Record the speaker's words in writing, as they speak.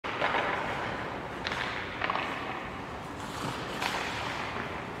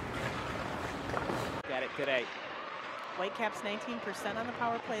today. Whitecaps 19% on the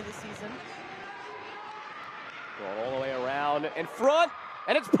power play this season. Going all the way around in front,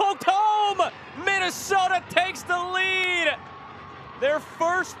 and it's poked home! Minnesota takes the lead! Their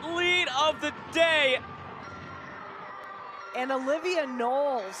first lead of the day. And Olivia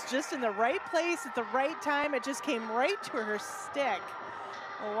Knowles just in the right place at the right time. It just came right to her stick.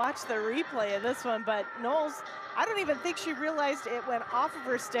 We'll watch the replay of this one, but Knowles, I don't even think she realized it went off of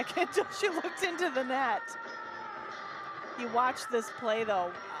her stick until she looked into the net. You watch this play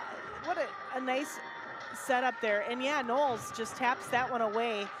though, what a nice setup there. And yeah, Knowles just taps that one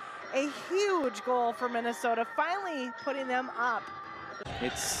away. A huge goal for Minnesota, finally putting them up.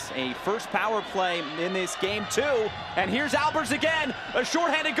 It's a first power play in this game too. And here's Albers again, a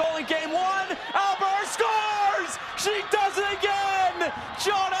shorthanded goal in game one. Albers scores! She does it again!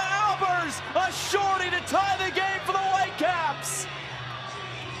 Jonna Albers, a shorty to tie the game for the Whitecaps.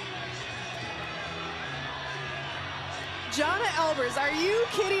 Jonna Albers, are you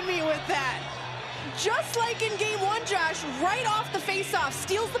kidding me with that? Just like in game one, Josh, right off the faceoff,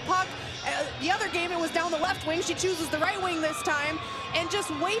 steals the puck. The other game, it was down the left wing. She chooses the right wing this time and just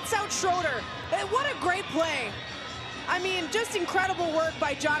waits out Schroeder. What a great play. I mean, just incredible work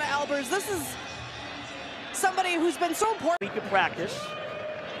by Jonna Albers. This is somebody who's been so important. Week of practice.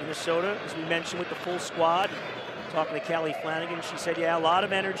 Minnesota, as we mentioned, with the full squad. Talking to Kelly Flanagan, she said, yeah, a lot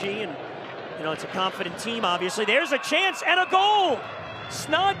of energy, and you know, it's a confident team, obviously. There's a chance and a goal.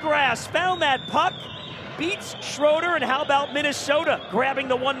 Snodgrass found that puck, beats Schroeder, and how about Minnesota grabbing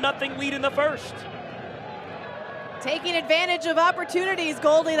the 1-0 lead in the first? Taking advantage of opportunities,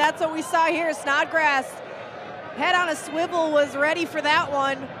 Goldie. That's what we saw here. Snodgrass, head on a swivel, was ready for that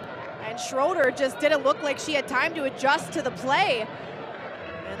one. And Schroeder just didn't look like she had time to adjust to the play.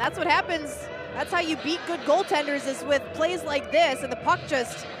 And that's what happens. That's how you beat good goaltenders, is with plays like this. And the puck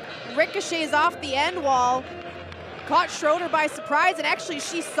just ricochets off the end wall. Caught Schroeder by surprise, and actually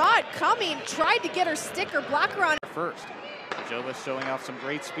she saw it coming, tried to get her stick or block her on it. First, Jova showing off some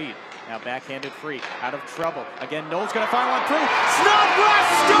great speed. Now backhanded free, out of trouble. Again, Knowles gonna fire one through. Snodgrass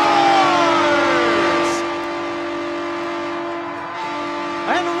scores!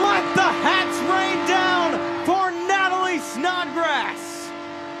 And let the hats rain down for Natalie Snodgrass.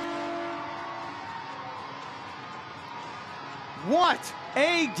 What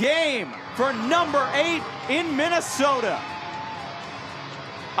a game for number 8 in Minnesota.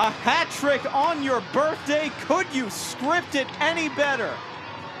 A hat trick on your birthday. Could you script it any better?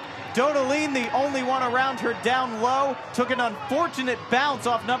 Dodeline, the only one around her down low, took an unfortunate bounce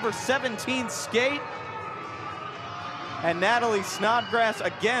off number 17's skate. And Natalie Snodgrass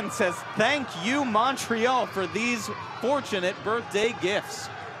again says, thank you, Montreal, for these fortunate birthday gifts.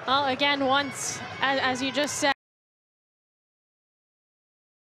 Well, again, once, as you just said,